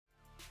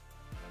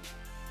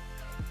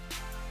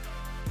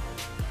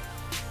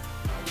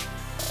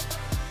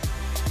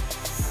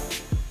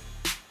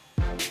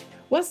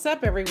What's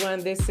up, everyone?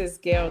 This is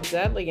Gail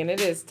Dudley, and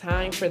it is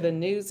time for the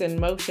News in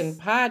Motion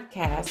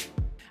podcast.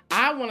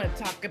 I want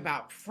to talk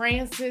about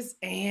Frances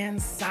Ann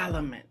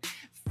Solomon,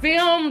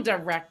 film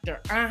director,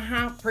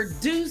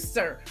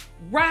 producer,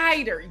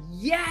 writer.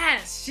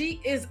 Yes,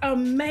 she is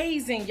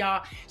amazing,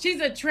 y'all.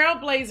 She's a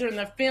trailblazer in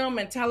the film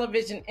and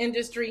television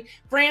industry.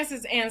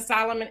 Frances Ann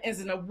Solomon is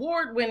an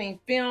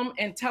award-winning film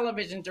and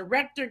television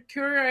director,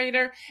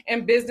 curator,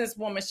 and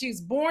businesswoman.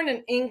 She's born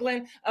in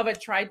England of a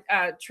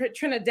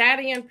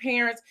Trinidadian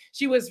parents.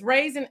 She was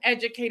raised and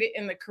educated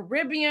in the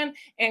Caribbean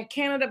and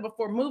Canada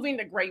before moving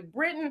to Great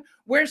Britain,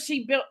 where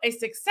she built a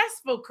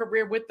successful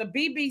career with the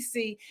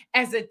BBC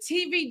as a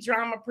TV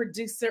drama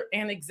producer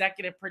and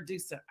executive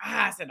producer.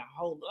 I said a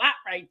whole lot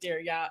right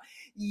there, y'all.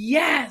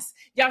 Yes,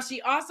 y'all.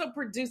 She also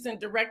produced and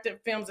directed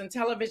films and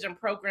television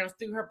programs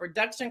through her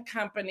production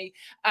company,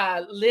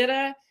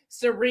 Lita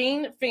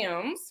Serene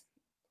Films.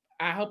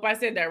 I hope I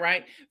said that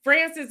right.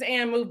 Frances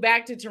Ann moved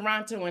back to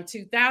Toronto in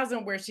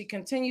 2000, where she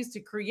continues to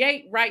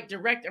create, write,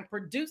 direct, and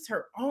produce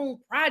her own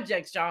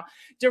projects, y'all.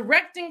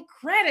 Directing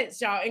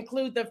credits, y'all,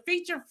 include the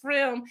feature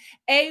film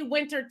A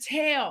Winter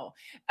Tale,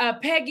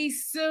 Peggy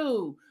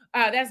Sue,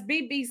 that's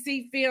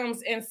BBC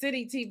Films and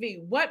City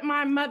TV. What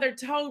My Mother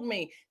Told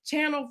Me,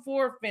 Channel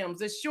 4 Films,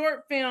 the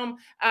short film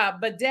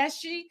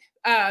Badeshi,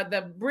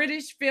 the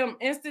British Film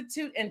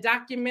Institute and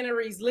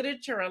Documentaries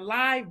Literature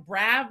Alive,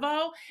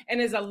 Bravo,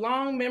 and is a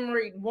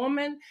long-memoried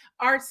woman,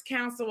 Arts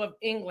Council of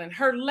England.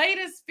 Her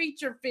latest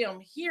feature film,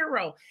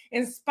 Hero,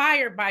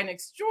 inspired by an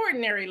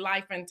extraordinary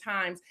life and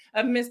times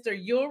of Mr.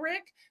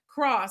 Ulrich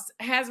Cross,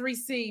 has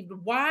received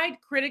wide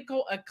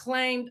critical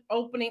acclaim,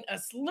 opening a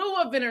slew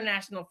of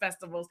international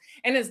festivals,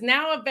 and is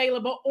now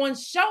available on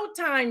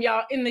Showtime,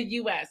 y'all, in the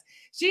U.S.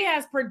 She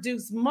has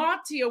produced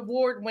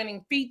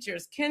multi-award-winning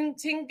features,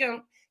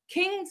 Kingston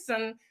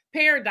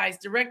Paradise,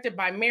 directed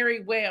by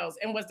Mary Wales,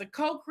 and was the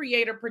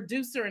co-creator,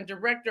 producer, and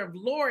director of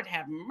Lord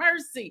Have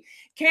Mercy,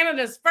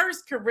 Canada's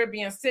first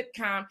Caribbean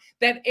sitcom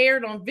that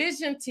aired on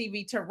Vision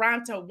TV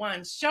Toronto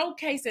 1,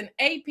 showcasing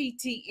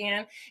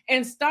APTN,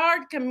 and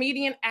starred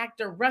comedian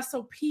actor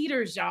Russell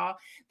Peters, y'all.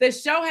 The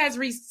show has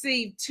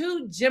received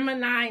 2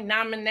 Gemini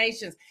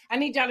nominations. I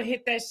need y'all to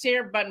hit that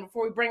share button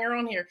before we bring her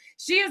on here.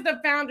 She is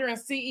the founder and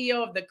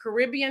CEO of the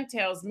Caribbean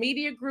Tales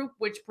Media Group,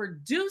 which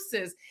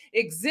produces,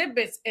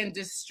 exhibits, and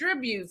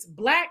distributes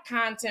Black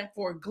content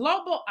for a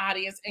global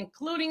audience,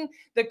 including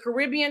the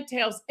Caribbean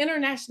Tales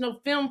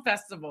International Film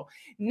Festival,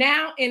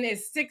 now in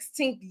its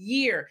 16th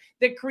year.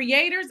 The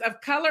creators of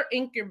Color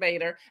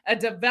Incubator, a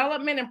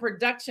development and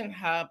production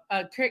hub,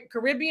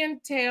 Caribbean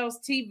Tales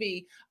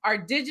TV, our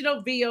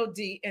digital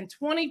VOD. In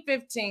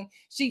 2015,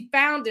 she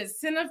founded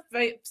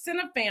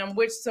Cinefam,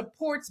 which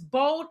supports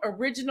bold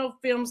original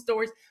film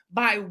stories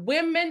by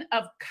women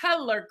of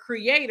color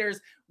creators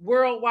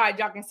worldwide.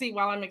 Y'all can see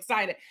why I'm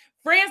excited.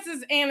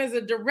 Frances Ann is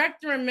a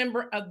director and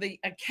member of the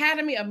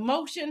Academy of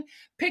Motion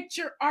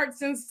Picture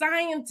Arts and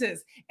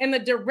Sciences and the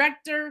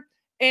director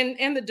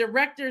and the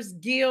Directors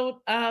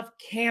Guild of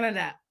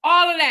Canada.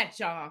 All of that,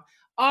 y'all.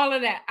 All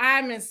of that.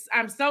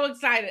 I'm so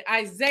excited.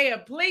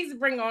 Isaiah, please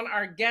bring on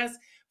our guest,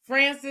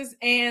 Frances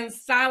Ann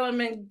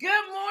Solomon.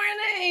 Good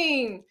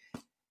morning.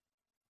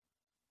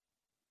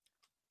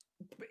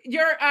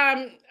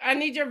 I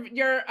need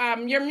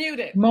you're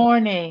muted.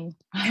 Morning.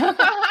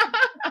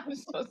 I'm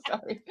so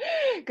sorry.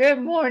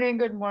 Good morning.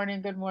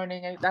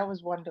 That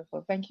was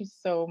wonderful. Thank you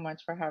so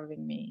much for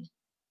having me.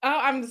 Oh,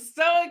 I'm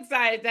so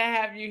excited to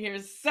have you here.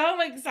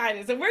 So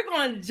excited. So we're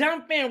going to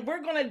jump in.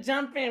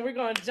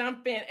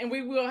 And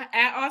we will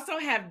also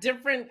have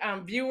different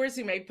viewers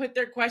who may put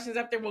their questions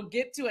up there. We'll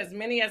get to as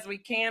many as we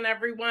can,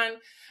 everyone.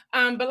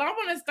 But I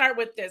want to start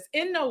with this.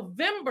 In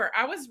November,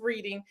 I was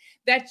reading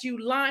that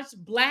you launched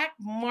Black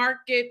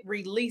Market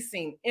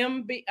Releasing,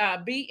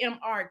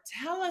 BMR.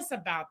 Tell us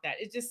about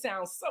that. It just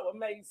sounds so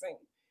amazing.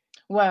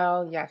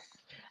 Well, yes.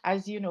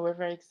 As you know, we're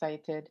very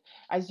excited.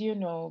 As you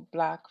know,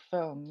 Black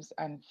films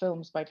and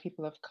films by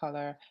people of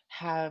color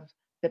have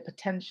the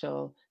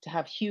potential to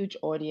have huge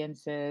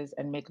audiences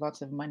and make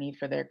lots of money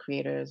for their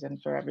creators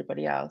and for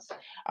everybody else.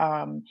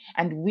 And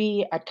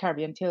we at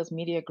Caribbean Tales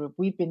Media Group,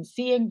 we've been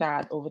seeing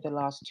that over the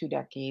last 2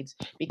 decades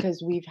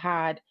because we've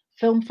had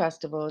film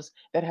festivals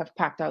that have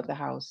packed out the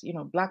house. You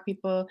know, Black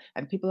people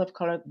and people of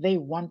color, they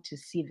want to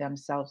see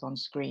themselves on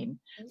screen.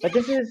 But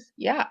this is,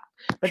 yeah,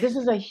 but this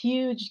is a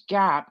huge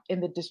gap in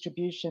the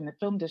distribution, the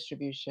film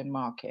distribution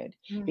market,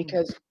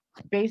 because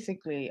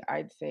basically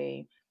I'd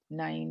say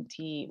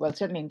 90, well,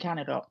 certainly in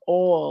Canada,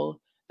 all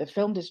the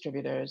film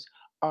distributors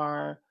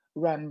are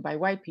run by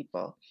white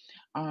people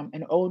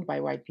and owned by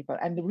white people.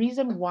 And the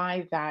reason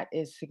why that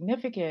is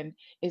significant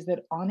is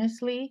that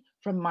honestly,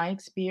 from my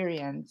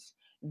experience,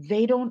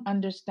 they don't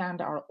understand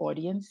our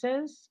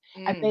audiences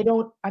and they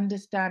don't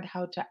understand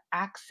how to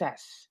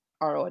access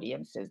our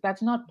audiences.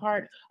 That's not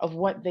part of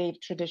what they've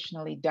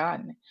traditionally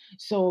done.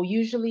 So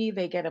usually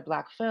they get a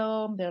Black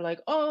film, they're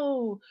like,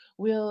 oh,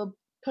 we'll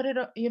put it,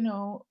 in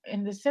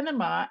the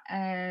cinema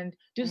and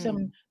do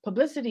some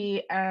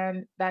publicity,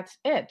 and that's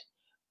it.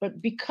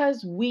 but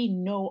because we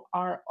know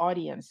our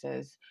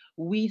audiences,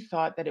 we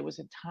thought that it was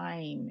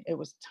time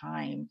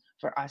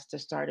for us to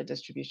start a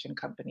distribution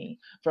company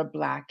for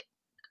Black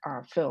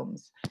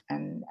films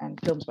and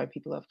films by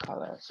people of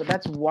color. So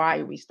that's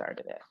why we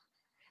started it.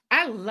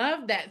 I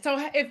love that. So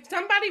if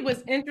somebody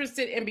was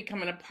interested in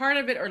becoming a part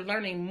of it or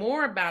learning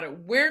more about it,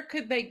 where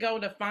could they go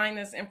to find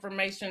this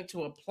information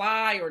to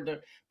apply or to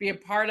be a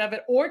part of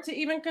it or to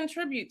even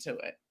contribute to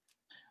it?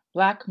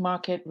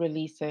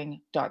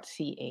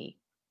 Blackmarketreleasing.ca.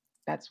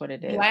 That's what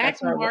it is.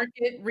 That's our.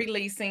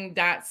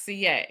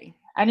 Blackmarketreleasing.ca.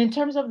 And in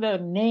terms of the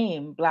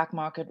name Black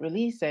Market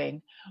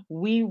Releasing,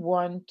 we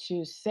want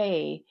to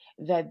say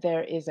that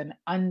there is an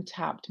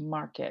untapped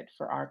market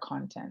for our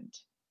content.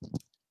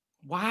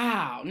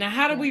 Wow. Now,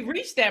 how do Yeah. we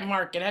reach that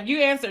market? Have you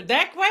answered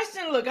that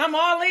question? Look, I'm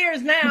all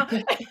ears now.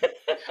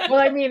 Well,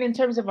 I mean, in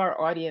terms of our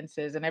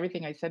audiences and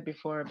everything I said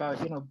before about,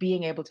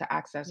 being able to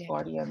access Yeah.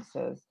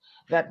 audiences,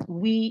 that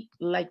we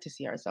like to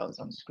see ourselves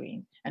on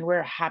screen and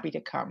we're happy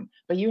to come.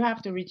 But you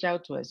have to reach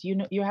out to us.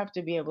 You have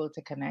to be able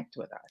to connect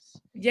with us.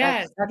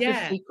 Yes, That's the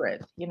yes.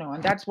 secret,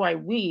 and that's why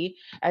we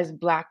as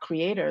Black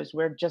creators,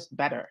 we're just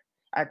better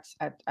at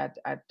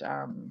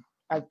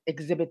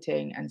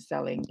exhibiting and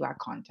selling Black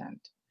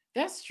content.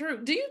 That's true.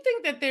 Do you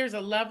think that there's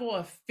a level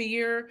of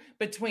fear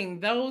between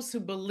those who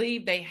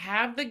believe they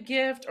have the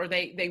gift or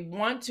they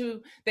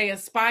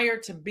aspire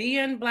to be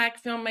in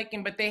Black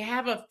filmmaking, but they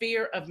have a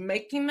fear of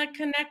making the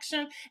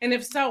connection? And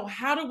if so,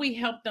 how do we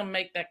help them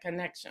make that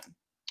connection?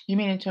 You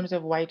mean in terms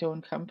of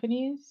white-owned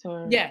companies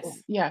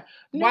Yes. yeah.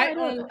 No, White I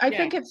don't. on, I yeah.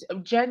 think it's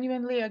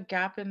genuinely a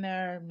gap in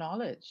their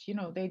knowledge.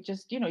 They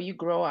just, you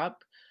grow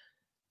up.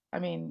 I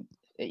mean,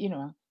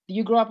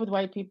 you grow up with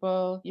white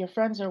people, your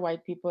friends are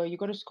white people, you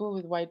go to school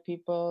with white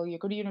people, you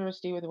go to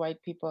university with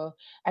white people,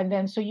 and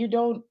then so you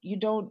don't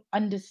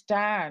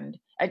understand.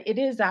 And it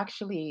is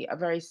actually a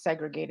very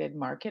segregated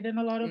market in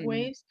a lot of Mhm.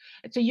 ways.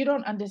 And so you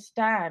don't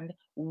understand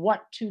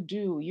what to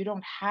do. You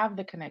don't have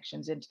the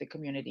connections into the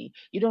community.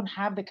 You don't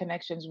have the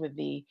connections with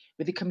the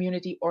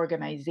community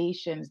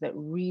organizations that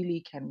really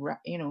can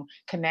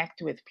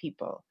connect with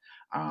people.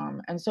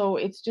 And so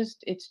it's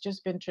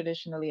just been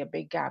traditionally a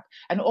big gap.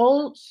 And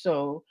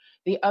also,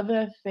 the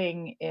other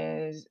thing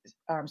is,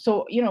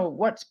 so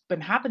what's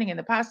been happening in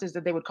the past is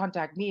that they would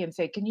contact me and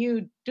say, "Can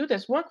you do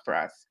this work for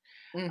us?"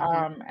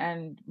 Mhm.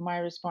 And my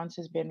response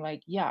has been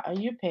like, "Yeah, are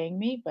you paying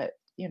me?" But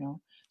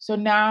so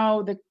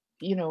now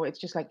it's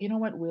just like, you know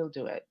what, we'll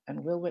do it,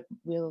 and we'll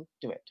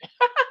do it,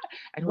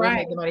 and we'll Right.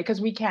 make the money because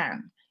we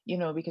can,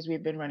 because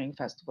we've been running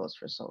festivals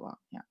for so long.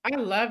 Yeah. I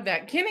love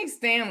that. Kenny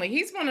Stanley,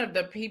 he's one of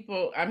the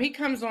people, he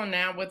comes on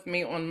now with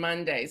me on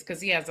Mondays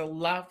because he has a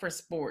love for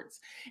sports.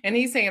 And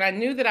he's saying, I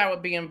knew that I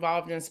would be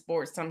involved in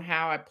sports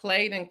somehow. I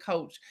played and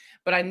coached,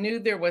 but I knew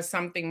there was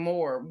something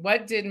more.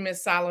 What did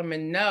Miss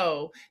Solomon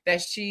know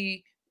that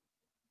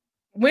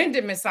when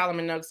did Miss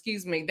Solomon know,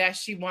 excuse me, that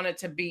she wanted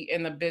to be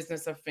in the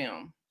business of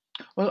film?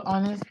 Well,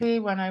 honestly,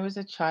 when I was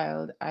a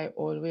child, I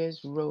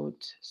always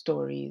wrote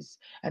stories.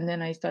 And then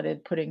I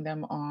started putting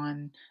them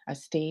on a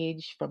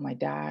stage for my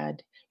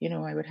dad.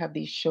 I would have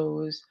these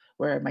shows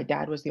where my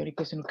dad was the only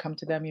person who'd come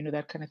to them,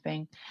 that kind of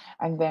thing.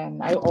 And then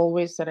I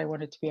always said I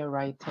wanted to be a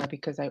writer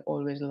because I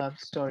always loved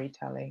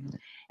storytelling.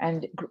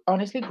 And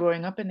honestly,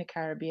 growing up in the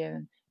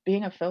Caribbean,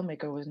 being a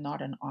filmmaker was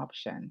not an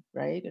option,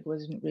 right? It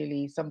wasn't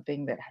really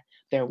something that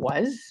there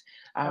was.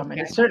 And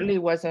it Okay. certainly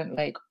wasn't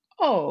like,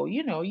 oh,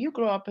 you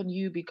grow up and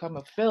you become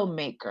a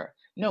filmmaker.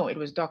 No, it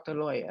was Dr.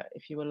 Lawyer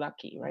if you were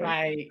lucky, right?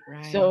 Right,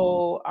 right.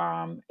 So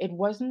it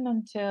wasn't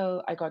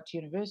until I got to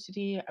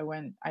university,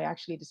 I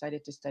actually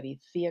decided to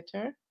study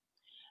theater.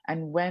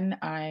 And when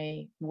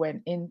I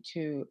went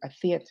into a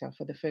theater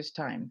for the first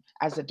time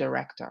as a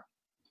director,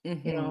 I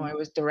Mhm.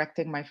 was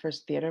directing my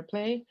first theater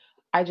play.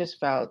 I just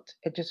felt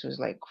it just was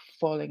like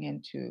falling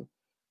into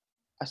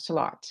a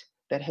slot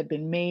that had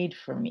been made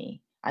for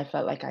me. I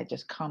felt like I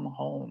just come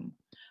home.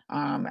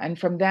 And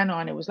from then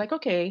on, it was like,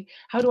 okay,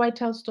 how do I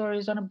tell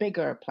stories on a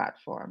bigger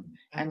platform?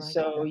 I And like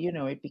so,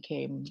 that. it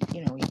became,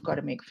 you've got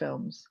to make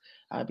films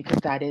because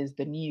that is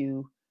the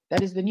new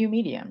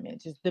medium.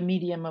 It is the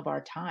medium of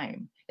our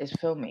time is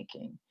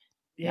filmmaking.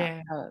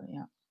 Yeah, Yeah.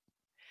 yeah.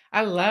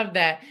 I love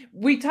that.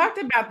 We talked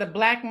about the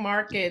black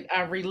market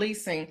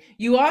releasing.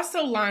 You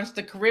also launched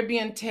the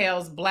Caribbean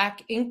Tales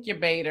Black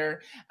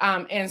Incubator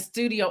and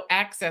Studio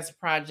Access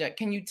Project.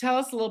 Can you tell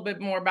us a little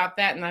bit more about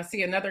that? And I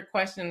see another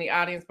question in the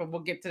audience, but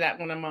we'll get to that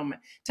one in a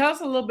moment. Tell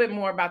us a little bit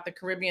more about the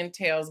Caribbean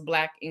Tales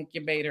Black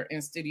Incubator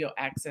and Studio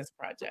Access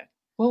Project.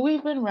 Well,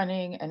 we've been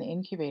running an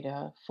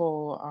incubator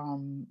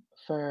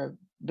for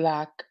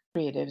Black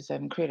creatives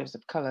and creatives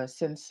of color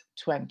since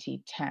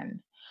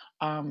 2010,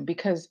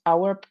 because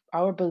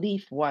our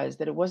belief was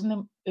that it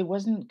wasn't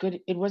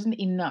good, it wasn't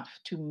enough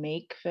to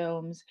make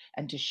films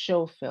and to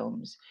show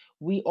films.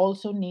 We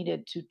also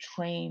needed to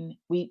train.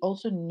 We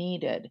also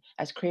needed,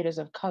 as creators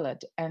of color,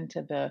 to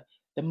enter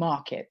the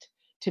market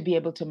to be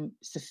able to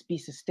be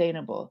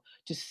sustainable,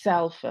 to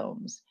sell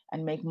films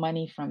and make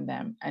money from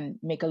them and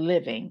make a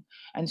living.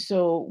 And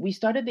so we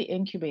started the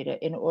incubator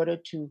in order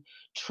to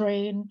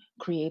train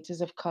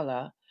creators of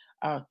color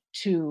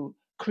to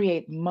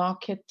create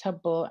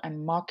marketable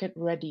and market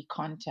ready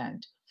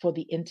content for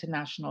the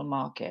international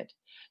market.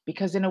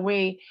 Because in a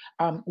way,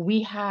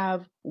 we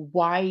have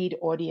wide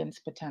audience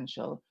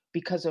potential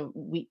because of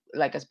we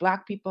like as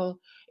Black people,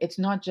 it's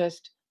not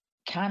just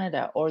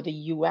Canada or the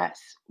US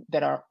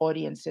that our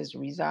audiences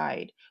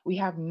reside. We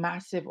have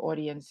massive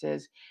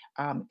audiences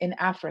in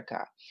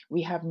Africa.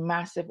 We have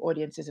massive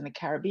audiences in the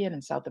Caribbean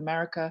and South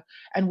America.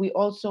 And we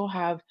also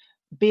have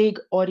big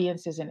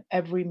audiences in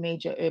every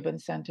major urban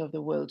center of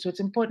the world. So it's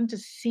important to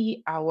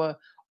see our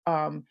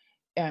um,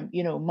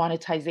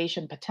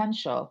 monetization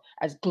potential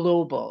as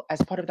global,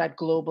 as part of that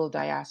global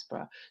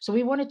diaspora. So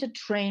we wanted to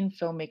train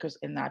filmmakers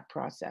in that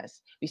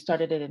process. We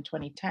started it in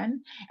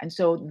 2010, and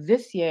so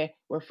this year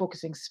we're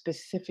focusing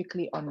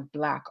specifically on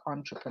Black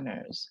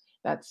entrepreneurs.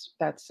 That's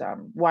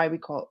why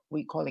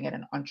we calling it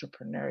an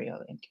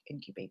entrepreneurial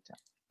incubator.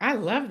 I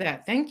love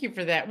that. Thank you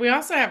for that. We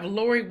also have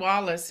Lori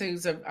Wallace,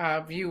 who's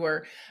a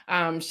viewer.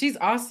 She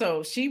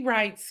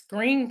writes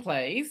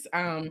screenplays.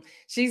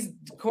 She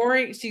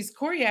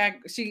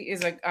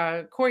is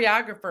a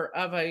choreographer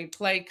of a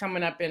play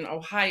coming up in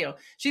Ohio.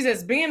 She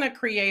says, being a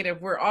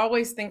creative, we're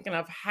always thinking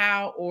of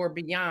how or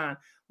beyond.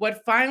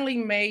 What finally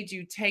made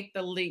you take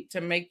the leap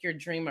to make your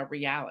dream a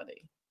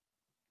reality?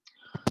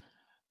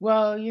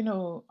 Well,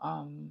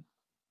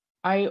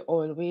 I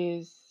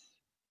always,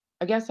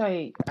 I guess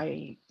I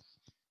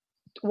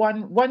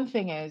one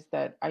thing is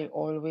that I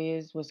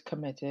always was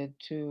committed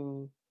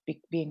to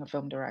being a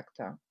film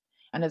director.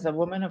 And as a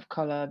woman of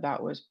color,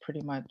 that was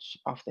pretty much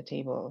off the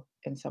table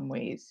in some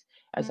ways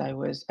as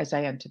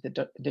I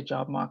entered the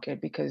job market,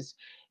 because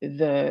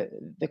the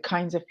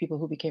kinds of people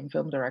who became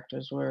film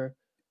directors were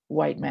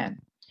white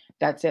men.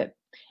 That's it.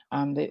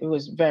 It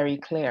was very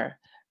clear.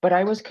 But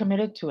I was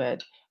committed to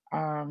it.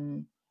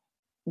 Um,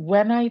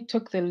 when I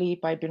took the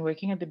leap, I'd been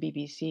working at the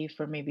BBC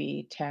for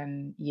maybe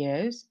 10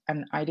 years,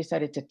 and I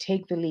decided to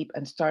take the leap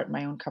and start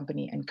my own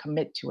company and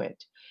commit to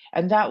it.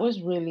 And that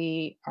was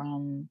really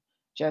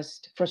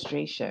just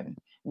frustration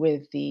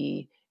with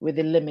the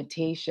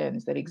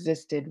limitations that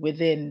existed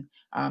within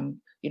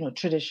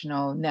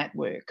traditional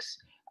networks.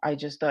 I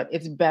just thought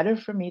it's better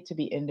for me to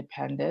be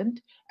independent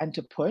and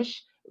to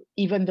push,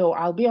 even though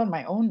I'll be on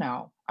my own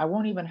now. I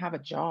won't even have a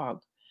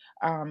job.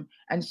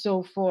 And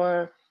so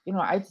for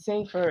I'd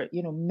say for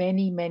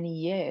many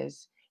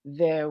years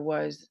there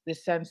was the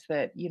sense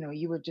that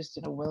you were just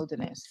in a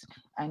wilderness,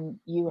 and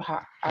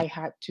I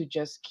had to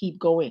just keep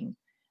going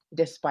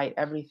despite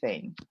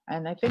everything.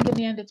 And I think in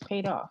the end it's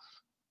paid off.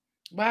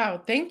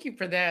 Wow, thank you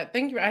for that.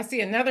 Thank you. I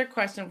see another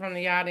question from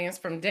the audience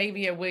from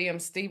Davia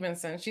Williams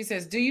Stevenson. She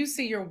says, do you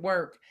see your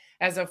work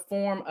as a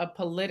form of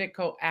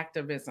political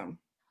activism?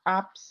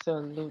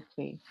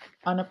 Absolutely,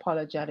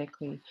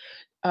 unapologetically.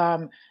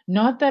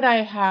 Not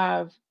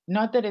that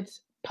not that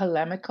it's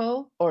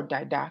polemical or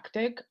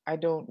didactic. I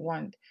don't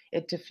want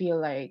it to feel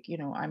like,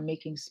 I'm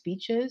making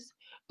speeches,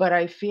 but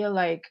I feel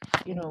like,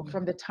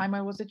 from the time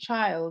I was a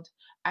child,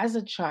 as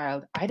a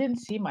child, I didn't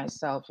see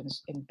myself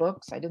in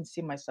books. I didn't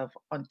see myself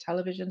on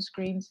television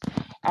screens.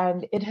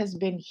 And it has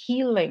been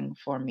healing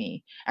for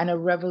me and a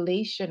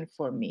revelation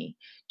for me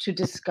to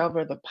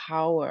discover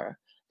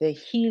the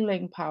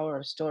healing power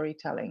of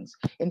storytellings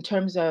in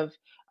terms of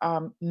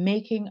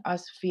making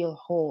us feel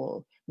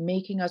whole,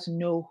 making us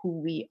know who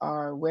we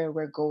are, where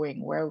we're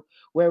going,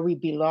 where we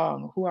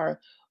belong,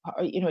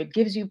 it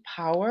gives you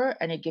power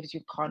and it gives you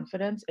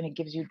confidence and it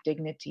gives you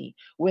dignity.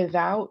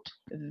 Without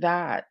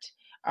that,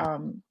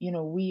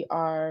 we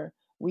are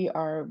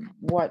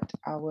what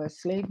our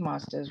slave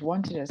masters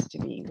wanted us to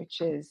be,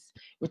 which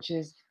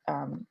is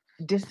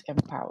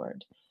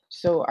disempowered.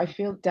 So I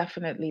feel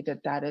definitely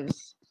that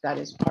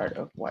is part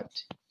of what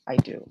I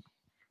do.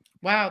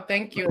 Wow,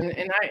 thank you.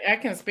 And I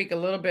can speak a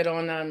little bit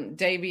on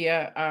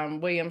Davia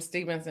Williams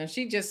Stevenson.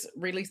 She just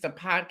released a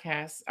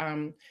podcast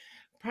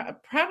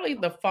probably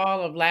the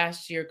fall of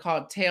last year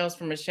called Tales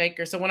from a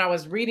Shaker. So when I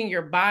was reading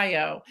your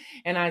bio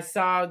and I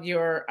saw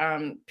your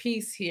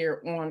piece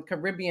here on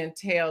Caribbean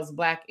Tales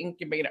Black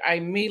Incubator, I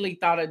immediately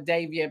thought of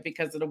Davia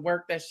because of the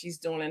work that she's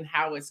doing and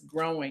how it's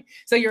growing.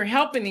 So you're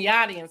helping the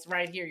audience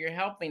right here. You're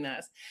helping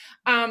us.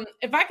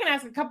 If I can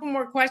ask a couple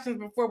more questions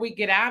before we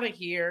get out of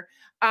here.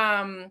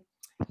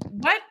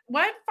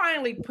 What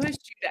finally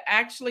pushed you to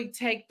actually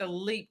take the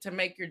leap to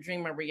make your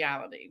dream a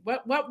reality?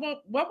 What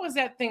was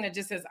that thing that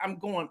just says, I'm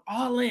going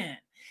all in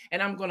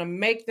and I'm going to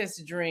make this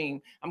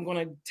dream. I'm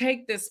going to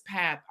take this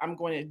path. I'm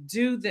going to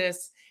do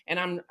this, and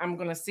I'm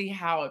going to see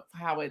how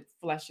it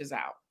fleshes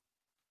out.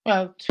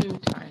 Well, two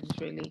times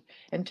really.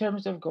 In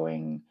terms of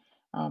going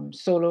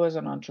solo as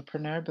an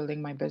entrepreneur,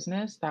 building my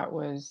business, that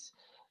was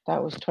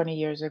 20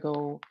 years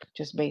ago,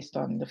 just based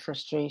on the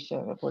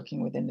frustration of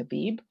working within the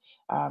Beeb,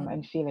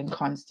 and feeling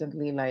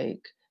constantly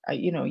like,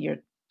 you're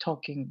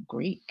talking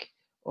Greek,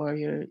 or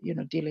you're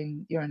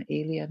an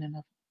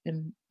alien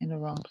in the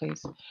wrong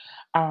place,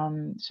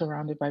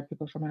 surrounded by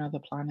people from another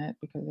planet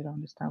because they don't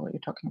understand what you're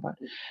talking about,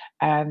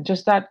 and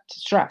just that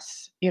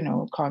stress,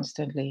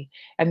 constantly.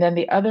 And then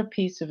the other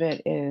piece of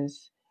it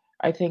is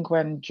I think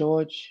when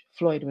George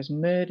Floyd was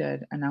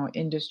murdered and our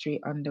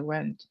industry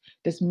underwent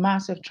this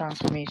massive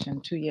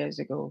transformation 2 years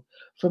ago,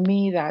 for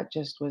me, that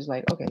just was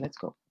like, okay, let's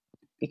go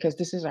because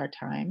this is our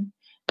time,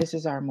 this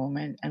is our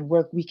moment, and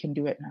we can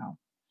do it now.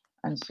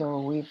 And so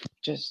we've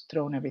just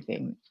thrown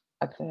everything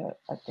at the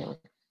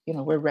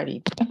we're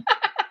ready.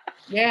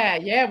 Yeah,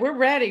 yeah, we're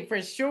ready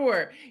for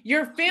sure.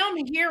 Your film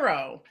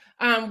hero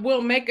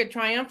will make a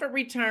triumphant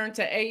return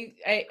to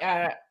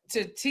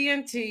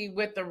TNT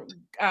with the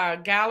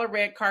gala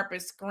red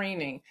carpet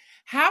screening.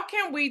 How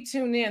can we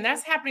tune in?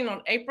 That's happening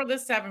on April the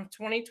 7th,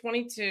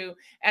 2022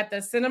 at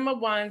the Cinema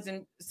One's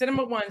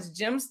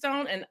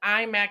Gemstone and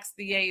IMAX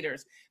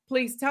theaters.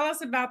 Please tell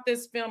us about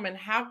this film and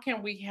how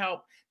can we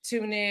help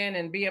tune in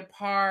and be a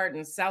part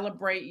and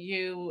celebrate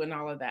you and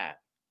all of that.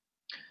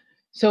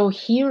 So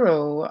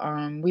Hero,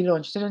 we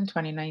launched it in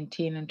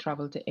 2019 and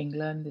traveled to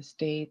England, the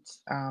States.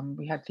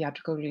 We had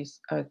theatrical release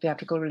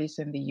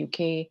in the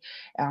UK,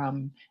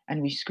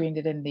 and we screened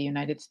it in the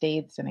United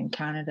States and in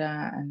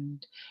Canada.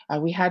 And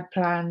we had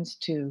plans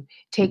to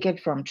take it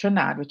from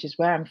Trinidad, which is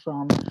where I'm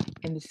from,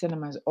 in the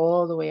cinemas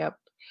all the way up.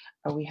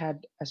 We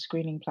had a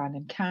screening planned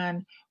in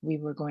Cannes. We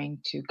were going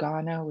to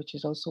Ghana, which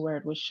is also where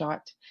it was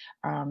shot.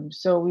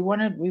 So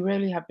we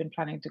really have been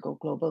planning to go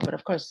global, but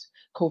of course,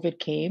 COVID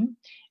came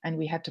and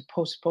we had to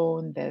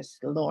postpone this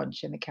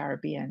launch in the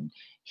Caribbean,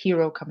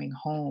 Hero coming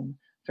home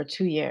for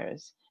 2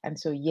 years. And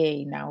so,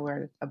 yay, now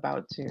we're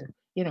about to,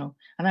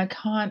 and I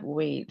can't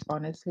wait,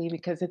 honestly,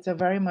 because it's a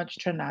very much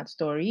Trinidad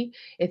story.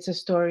 It's a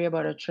story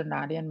about a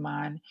Trinidadian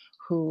man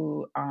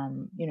who,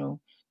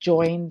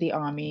 joined the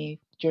army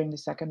during the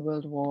Second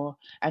World War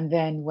and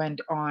then went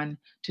on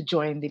to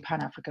join the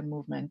Pan African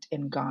movement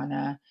in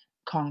Ghana,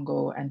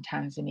 Congo, and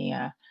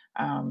Tanzania.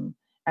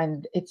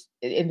 And it's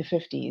in the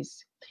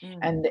 50s, Mm.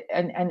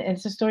 and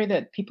it's a story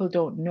that people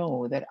don't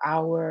know, that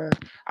our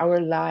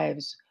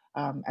lives,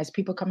 as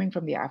people coming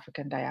from the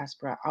African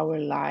diaspora, our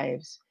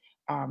lives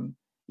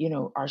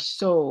are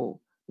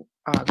so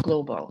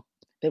global,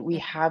 that we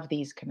have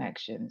these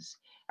connections.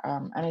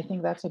 And I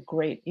think that's a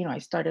great, I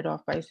started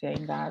off by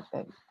saying that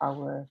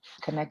our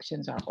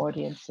connections, our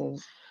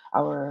audiences,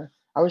 our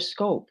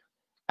scope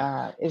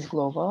is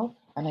global,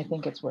 and I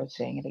think it's worth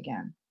saying it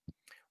again.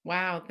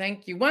 Wow,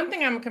 thank you. One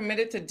thing I'm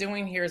committed to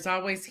doing here is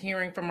always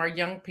hearing from our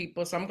young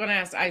people. So I'm going to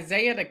ask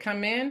Isaiah to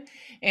come in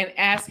and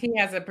ask. He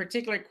has a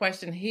particular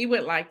question he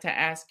would like to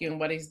ask you and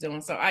what he's doing.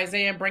 So,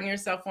 Isaiah, bring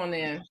yourself on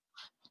in.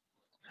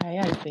 Hi,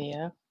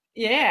 Isaiah.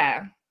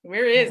 Yeah,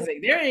 where is he?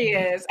 There he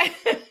is.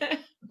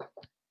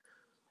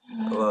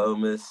 Hello,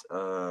 Miss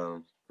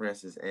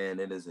Francis Ann.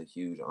 It is a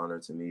huge honor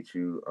to meet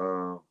you.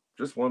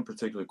 Just one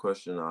particular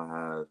question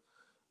I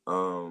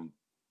have.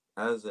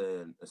 As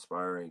an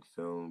aspiring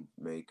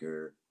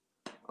filmmaker,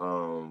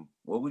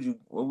 what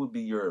would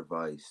be your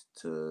advice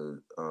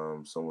to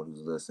someone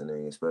who's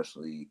listening,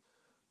 especially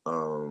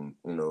um,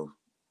 you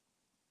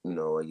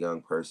know, a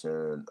young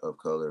person of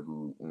color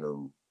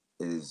who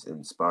is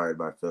inspired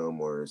by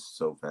film or is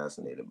so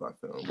fascinated by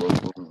film?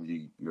 What would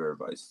be your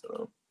advice to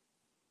them?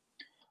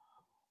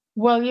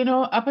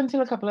 Well, up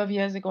until a couple of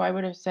years ago, I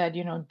would have said,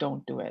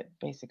 don't do it,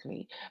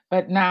 basically.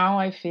 But now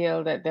I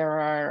feel that there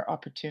are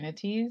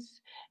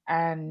opportunities.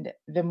 And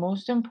the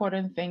most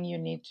important thing you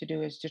need to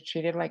do is to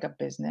treat it like a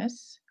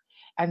business,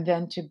 and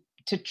then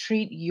to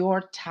treat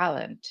your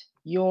talent,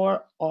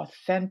 your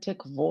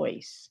authentic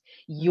voice,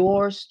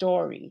 your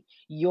story,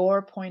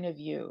 your point of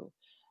view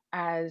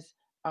as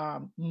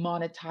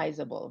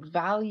monetizable.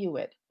 Value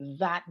it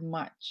that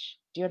much.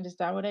 Do you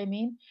understand what I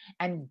mean?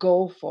 And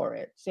go for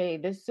it. Say,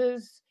 this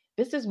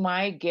is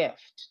my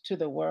gift to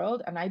the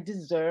world, and I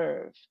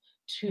deserve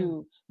Mm,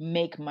 to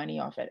make money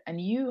off it.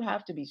 And you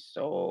have to be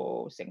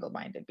so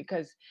single-minded,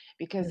 because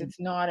mm. it's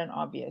not an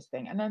obvious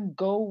thing. And then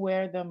go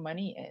where the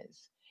money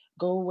is.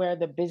 Go where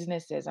the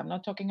business is. I'm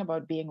not talking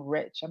about being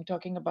rich. I'm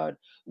talking about,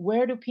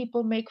 where do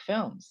people make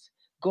films?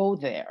 Go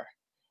there,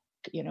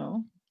 you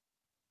know?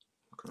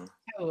 Okay.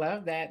 I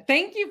love that.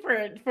 Thank you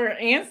for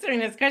answering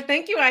this question.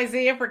 Thank you,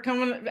 Isaiah, for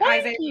coming. Thank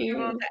Isaiah for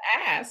coming on you. to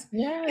ask.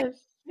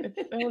 Yes.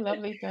 It's so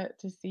lovely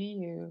to see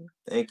you.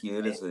 Thank you.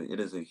 It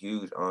is a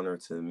huge honor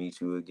to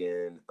meet you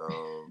again.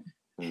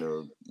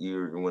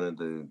 You're one of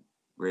the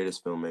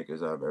greatest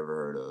filmmakers I've ever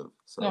heard of.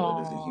 So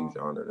it is a Oh, huge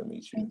honor to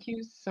meet you. thank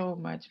you so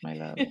much, my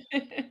love.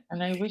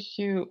 And I wish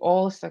you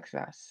all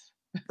success.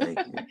 Thank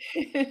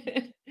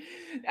you.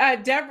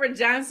 Deborah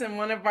Johnson,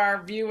 one of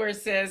our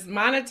viewers, says,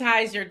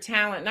 monetize your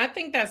talent. And I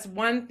think that's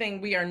one thing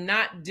we are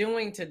not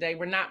doing today.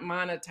 We're not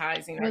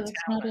monetizing our Well,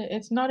 talent.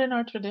 it's not in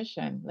our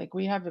tradition. Like,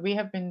 we have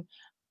been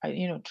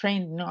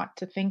trained not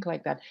to think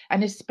like that,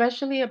 and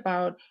especially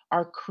about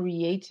our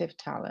creative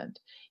talent.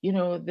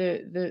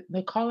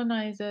 The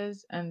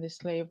colonizers and the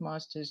slave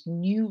masters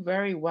knew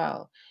very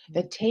well Mm,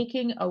 that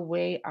taking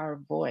away our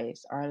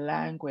voice, our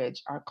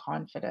language, our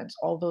confidence,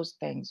 all those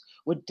things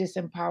would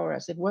disempower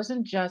us. It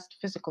wasn't just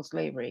physical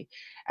slavery,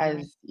 right.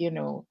 as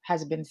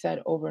has been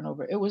said over and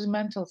over. It was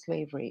mental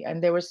slavery,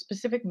 and there were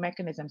specific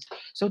mechanisms.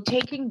 So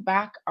taking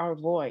back our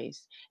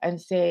voice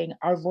and saying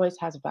our voice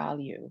has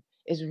value,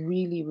 is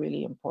really,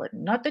 really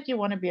important. Not that you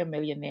want to be a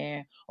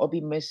millionaire or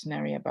be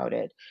mercenary about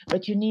it,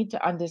 but you need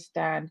to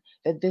understand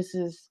that this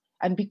is,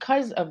 and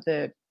because of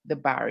the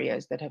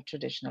barriers that have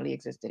traditionally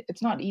existed,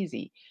 it's not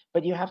easy,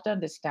 but you have to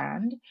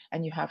understand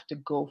and you have to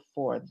go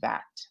for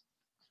that.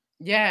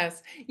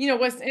 Yes. You know,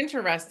 what's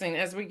interesting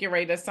as we get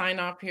ready to sign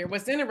off here,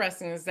 what's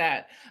interesting is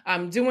that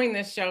doing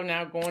this show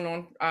now going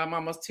on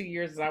almost 2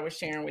 years, as I was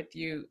sharing with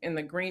you in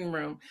the green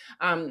room,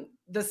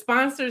 the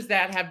sponsors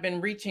that have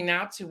been reaching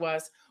out to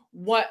us,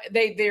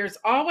 there's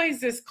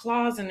always this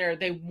clause in there.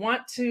 They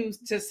want to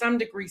some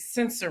degree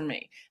censor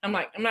me. I'm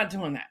like, I'm not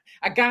doing that.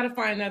 I got to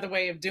find another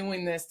way of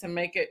doing this to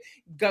make it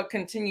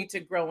continue to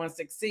grow and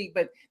succeed.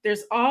 But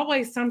there's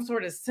always some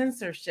sort of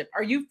censorship.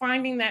 Are you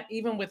finding that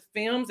even with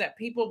films that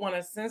people want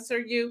to censor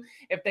you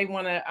if they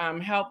want to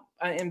help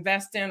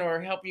invest in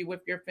or help you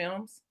with your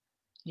films?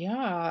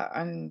 Yeah,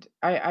 and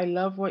I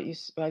love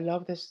I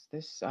love this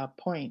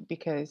point,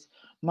 because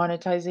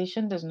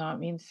monetization does not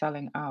mean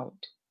selling out,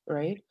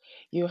 right?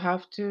 You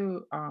have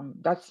to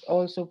that's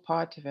also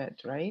part of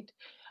it, right?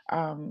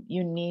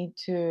 You need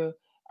to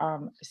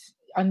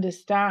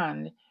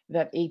understand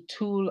that a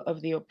tool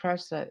of the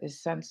oppressor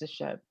is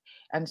censorship.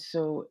 And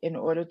so in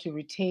order to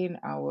retain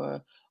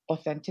our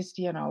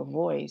authenticity and our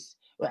voice,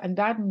 and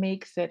that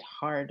makes it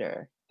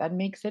harder. That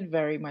makes it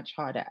very much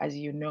harder, as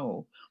you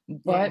know. Yeah.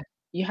 But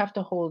you have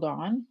to hold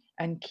on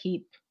and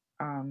keep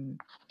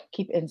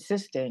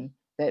insisting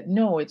that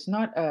no, it's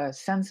not a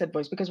censored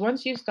voice, because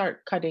once you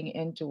start cutting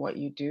into what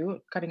you do,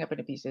 cutting up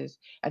into pieces,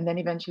 and then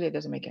eventually it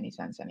doesn't make any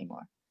sense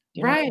anymore. Do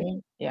you know what I Right.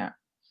 mean? Yeah.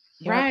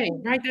 You have Right,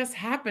 to. right, that's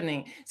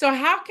happening. So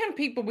how can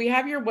people we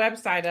have your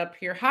website up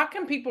here. How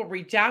can people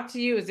reach out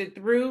to you? Is it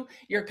through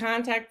your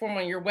contact form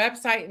on your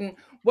website? And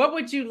what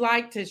would you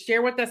like to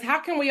share with us? How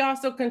can we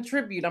also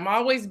contribute? I'm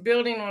always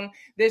building on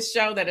this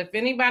show that if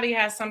anybody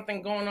has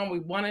something going on, we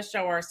want to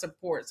show our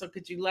support. So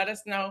could you let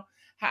us know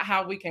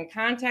how we can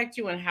contact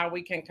you and how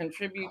we can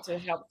contribute to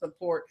help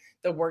support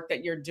the work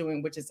that you're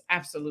doing, which is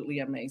absolutely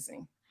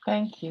amazing.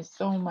 Thank you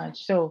so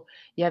much. So,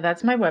 yeah,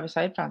 that's my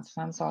website,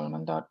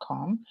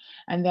 francisandsolomon.com.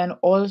 And then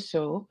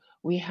also,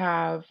 we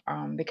have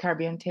the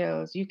Caribbean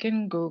Tales. You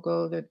can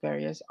Google the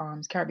various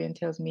Caribbean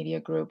Tales Media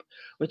Group,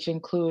 which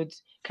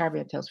includes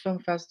Caribbean Tales Film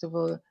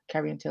Festival,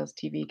 Caribbean Tales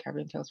TV,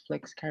 Caribbean Tales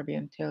Flicks,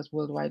 Caribbean Tales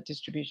Worldwide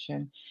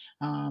Distribution,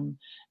 and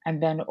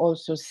then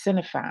also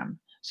Cinefam.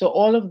 So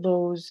all of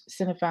those,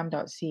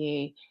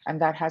 cinefam.ca,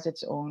 and that has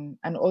its own.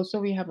 And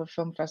also we have a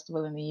film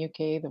festival in the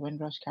UK, the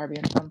Windrush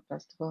Caribbean Film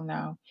Festival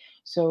now.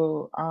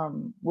 So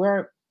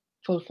we're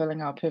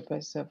fulfilling our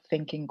purpose of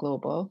thinking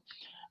global.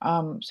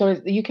 So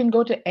you can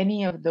go to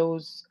any of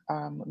those,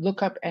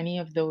 look up any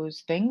of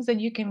those things, and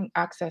you can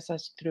access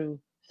us through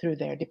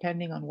there,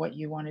 depending on what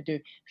you want to do.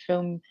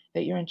 Film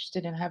that you're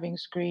interested in having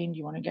screened,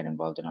 you want to get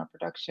involved in our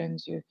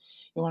productions, you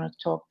want to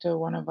talk to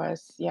one of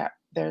us. Yeah,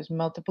 there's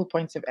multiple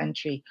points of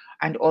entry,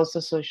 and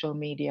also social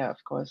media,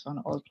 of course, on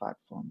all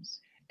platforms.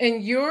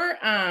 And your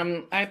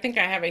I think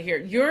I have it here.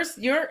 Your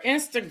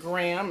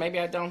Instagram, maybe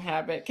I don't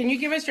have it. Can you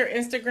give us your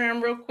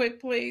Instagram real quick,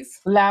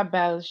 please? La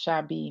Belle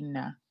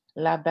Shabine.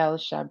 La Belle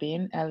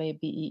Shabine,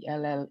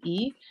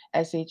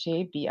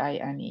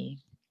 LABELLESHABINE.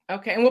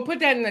 Okay, and we'll put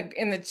that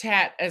in the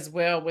chat as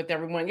well with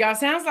everyone. Y'all,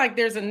 sounds like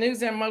there's a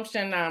News in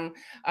Motion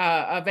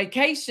a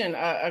vacation,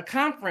 a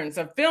conference,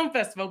 a film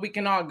festival we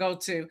can all go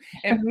to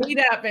and meet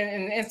up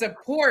and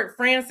support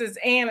Frances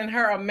Ann and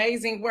her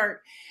amazing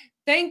work.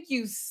 Thank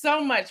you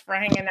so much for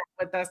hanging out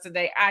with us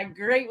today. I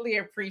greatly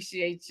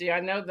appreciate you. I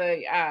know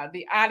the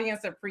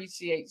audience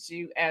appreciates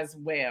you as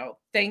well.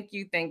 Thank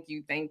you, thank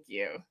you, thank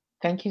you.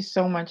 Thank you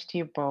so much to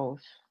you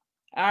both.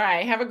 All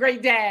right, have a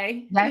great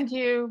day. Thank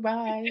you.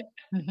 Bye.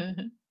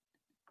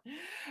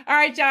 All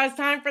right, y'all, it's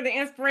time for the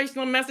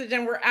inspirational message,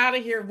 and we're out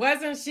of here.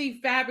 Wasn't she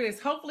fabulous?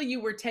 Hopefully,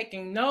 you were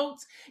taking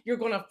notes. You're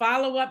going to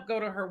follow up, go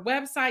to her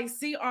website,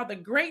 see all the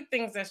great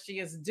things that she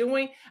is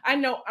doing. I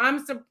know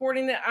I'm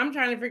supporting it. I'm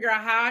trying to figure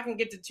out how I can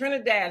get to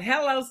Trinidad.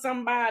 Hello,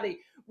 somebody.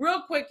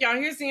 Real quick, y'all,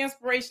 here's the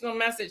inspirational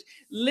message.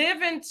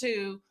 Live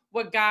into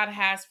what God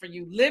has for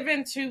you. Live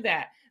into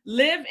that.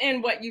 Live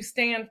in what you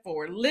stand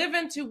for. Live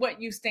into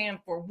what you stand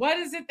for. What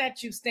is it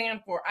that you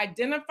stand for?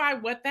 Identify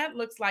what that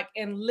looks like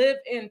and live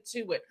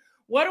into it.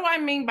 What do I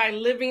mean by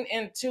living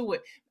into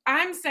it?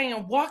 I'm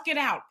saying walk it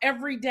out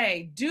every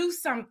day. Do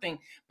something.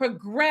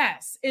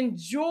 Progress.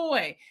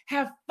 Enjoy.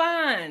 Have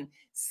fun.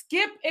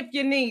 Skip if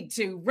you need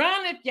to.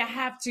 Run if you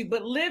have to.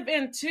 But live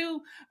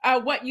into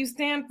what you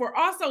stand for.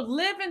 Also,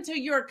 live into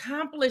your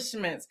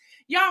accomplishments.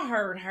 Y'all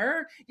heard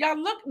her. Y'all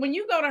look, when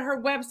you go to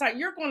her website,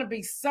 you're going to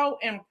be so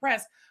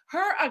impressed.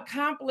 Her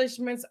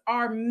accomplishments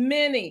are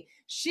many.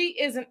 She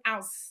is an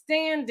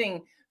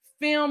outstanding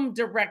film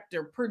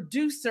director,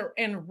 producer,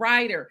 and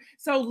writer.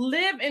 So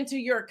live into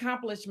your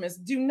accomplishments.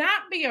 Do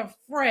not be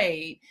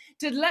afraid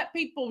to let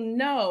people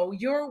know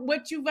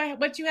what you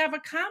have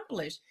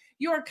accomplished.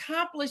 Your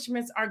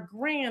accomplishments are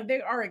grand. They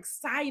are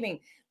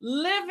exciting.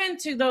 Live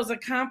into those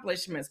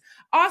accomplishments.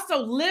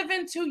 Also, live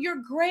into your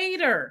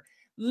greater.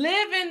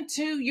 Live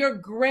into your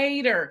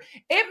greater.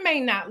 It may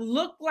not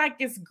look like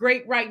it's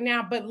great right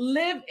now, but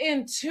live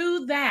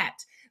into that.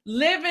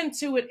 Live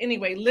into it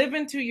anyway. Live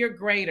into your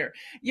greater.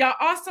 Y'all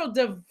also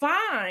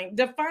define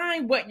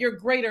what your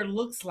greater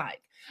looks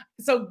like.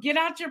 So get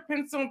out your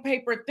pencil and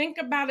paper, think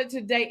about it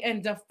today,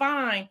 and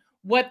define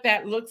what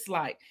that looks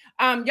like.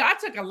 Y'all, I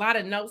took a lot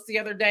of notes the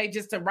other day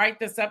just to write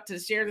this up, to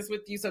share this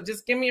with you. So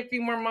just give me a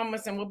few more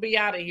moments and we'll be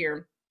out of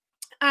here.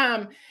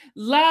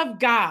 Love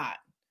God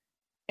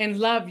and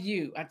love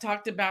you. I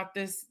talked about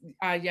this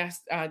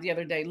the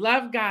other day.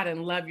 Love God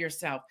and love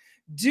yourself.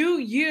 Do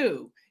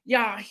you.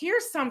 Y'all,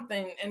 here's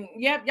something, and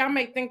yep, y'all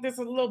may think this is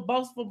a little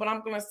boastful, but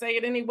I'm going to say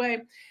it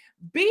anyway.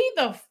 Be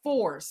the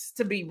force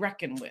to be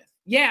reckoned with.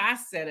 Yeah, I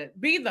said it.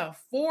 Be the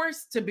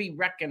force to be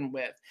reckoned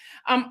with.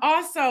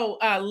 Also,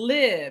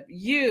 live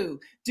you.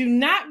 Do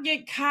not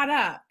get caught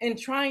up in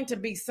trying to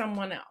be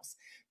someone else.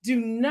 Do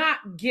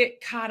not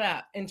get caught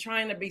up in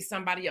trying to be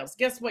somebody else.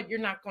 Guess what? You're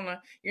not gonna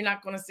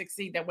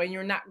succeed that way.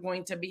 You're not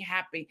going to be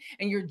happy,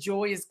 and your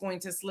joy is going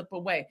to slip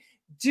away.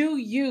 Do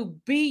you,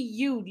 be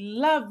you,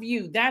 love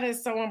you. That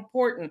is so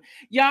important.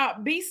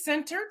 Y'all, be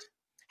centered,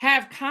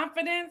 have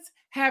confidence,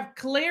 have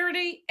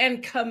clarity,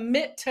 and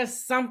commit to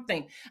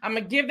something. I'm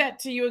going to give that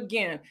to you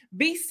again.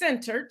 Be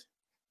centered,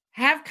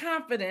 have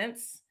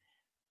confidence,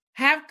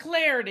 have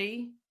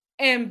clarity,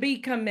 and be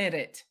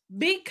committed.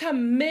 Be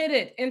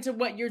committed into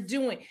what you're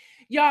doing.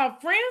 Y'all,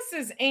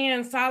 Frances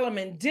Ann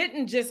Solomon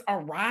didn't just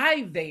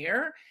arrive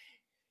there.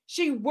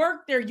 She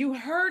worked there. You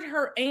heard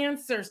her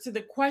answers to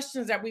the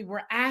questions that we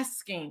were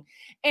asking.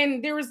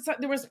 And there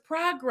was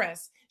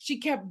progress. She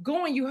kept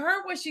going. You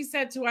heard what she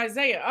said to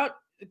Isaiah.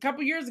 A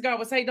couple years ago, I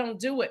would say, don't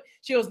do it.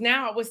 She goes,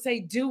 now I would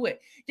say, do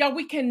it. Y'all,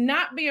 we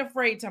cannot be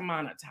afraid to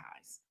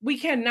monetize. We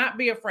cannot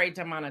be afraid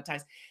to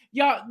monetize.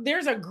 Y'all,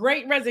 there's a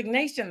great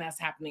resignation that's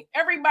happening.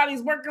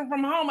 Everybody's working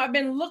from home. I've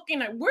been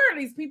looking at where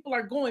these people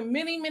are going.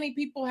 Many, many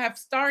people have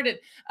started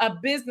a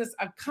business,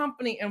 a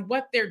company, and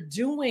what they're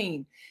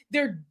doing.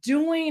 They're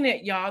doing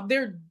it, y'all.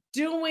 They're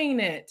doing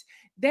it.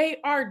 They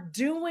are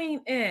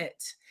doing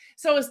it.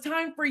 So it's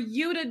time for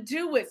you to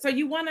do it. So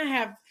you want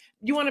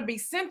to be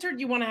centered,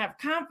 you want to have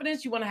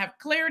confidence, you want to have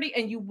clarity,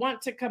 and you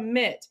want to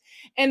commit.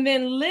 And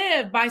then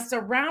live by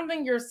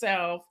surrounding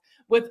yourself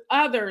with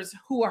others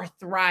who are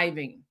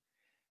thriving.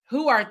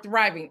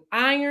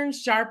 Iron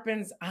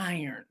sharpens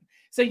iron.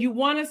 So you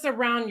want to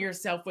surround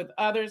yourself with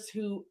others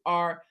who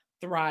are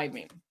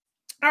thriving.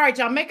 All right,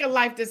 y'all, make a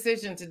life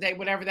decision today,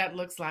 whatever that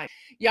looks like.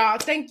 Y'all,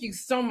 thank you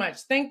so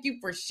much. Thank you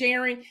for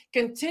sharing.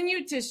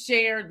 Continue to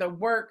share the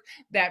work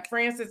that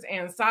Frances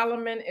Ann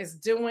Solomon is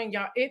doing.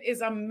 Y'all, it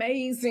is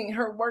amazing.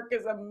 Her work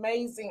is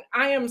amazing.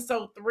 I am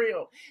so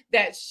thrilled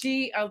that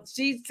she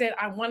said,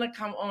 I want to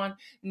come on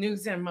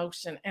News in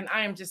Motion. And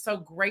I am just so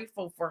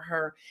grateful for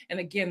her. And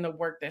again, the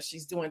work that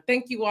she's doing.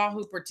 Thank you all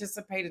who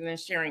participated in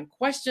sharing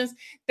questions.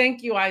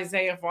 Thank you,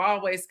 Isaiah, for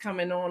always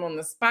coming on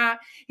the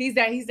spot. He's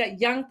that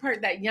young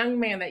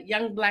man, that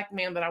young Black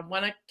man that I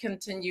want to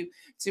continue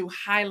to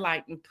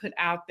highlight and put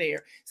out there.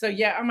 So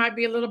yeah, I might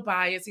be a little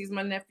biased. He's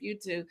my nephew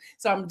too.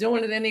 So I'm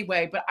doing it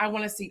anyway, but I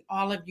want to see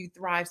all of you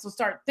thrive. So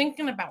start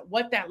thinking about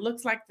what that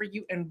looks like for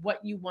you and what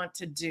you want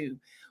to do.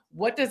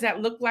 What does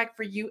that look like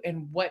for you,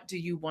 and what do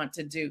you want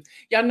to do?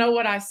 Y'all know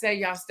what I say.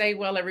 Y'all stay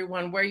well,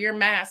 everyone. Wear your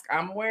mask.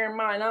 I'm wearing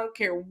mine. I don't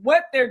care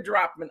what they're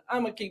dropping.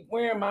 I'm going to keep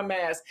wearing my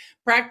mask.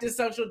 Practice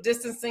social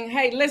distancing.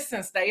 Hey,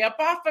 listen, stay up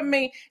off of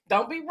me.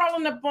 Don't be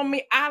rolling up on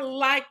me. I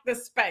like the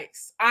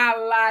space. I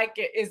like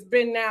it. It's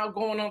been now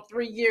going on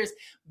 3 years.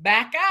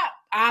 Back up.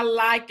 I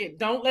like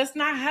it. Let's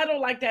not huddle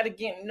like that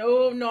again.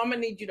 No, I'm going to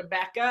need you to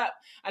back up.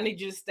 I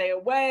need you to stay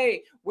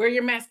away. Wear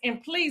your mask,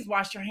 and please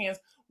wash your hands.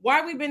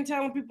 Why we've been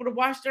telling people to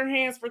wash their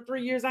hands for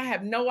 3 years, I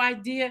have no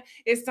idea.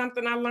 It's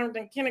something I learned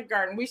in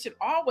kindergarten. We should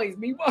always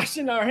be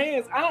washing our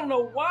hands. I don't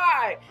know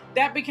why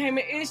that became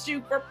an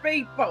issue for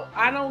people.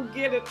 I don't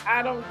get it.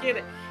 I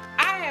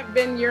have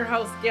been your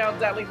host, Gail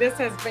Dudley. This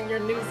has been your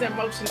News in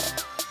Motion.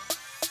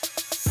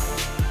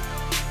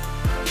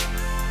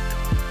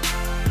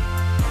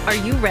 Are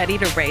you ready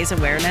to raise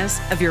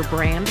awareness of your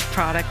brand,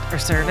 product, or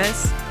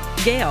service?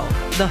 Gail,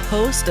 the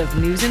host of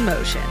News in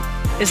Motion,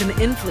 is an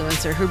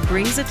influencer who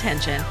brings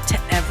attention to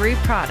every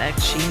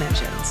product she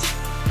mentions.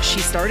 She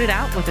started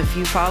out with a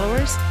few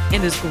followers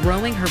and is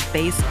growing her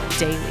base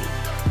daily.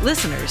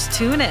 Listeners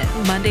tune in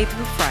Monday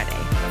through Friday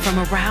from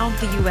around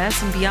the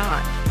U.S. and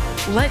beyond.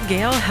 Let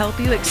Gail help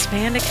you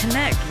expand and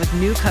connect with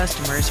new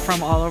customers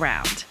from all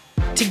around.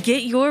 To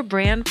get your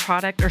brand,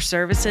 product, or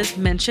services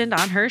mentioned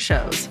on her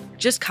shows,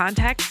 just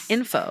contact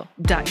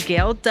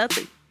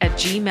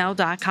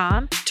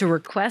info.gaildudley@gmail.com to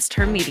request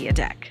her media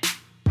deck.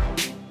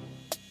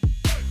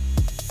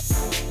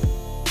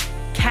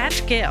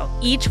 Catch Gail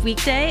each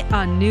weekday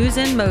on News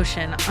in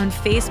Motion on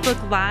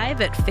Facebook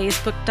Live at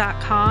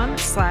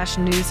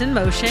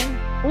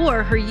facebook.com/newsinmotion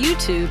or her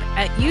YouTube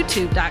at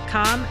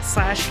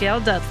youtube.com/Gail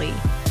Dudley.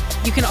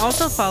 You can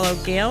also follow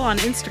Gail on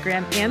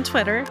Instagram and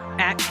Twitter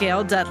at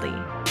Gail Dudley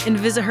and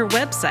visit her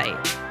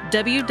website,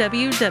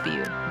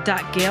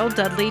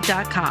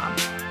 www.gaildudley.com.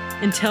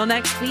 Until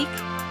next week,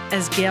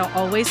 as Gail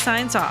always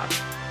signs off,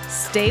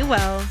 stay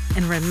well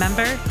and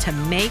remember to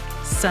make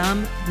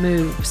some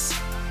moves.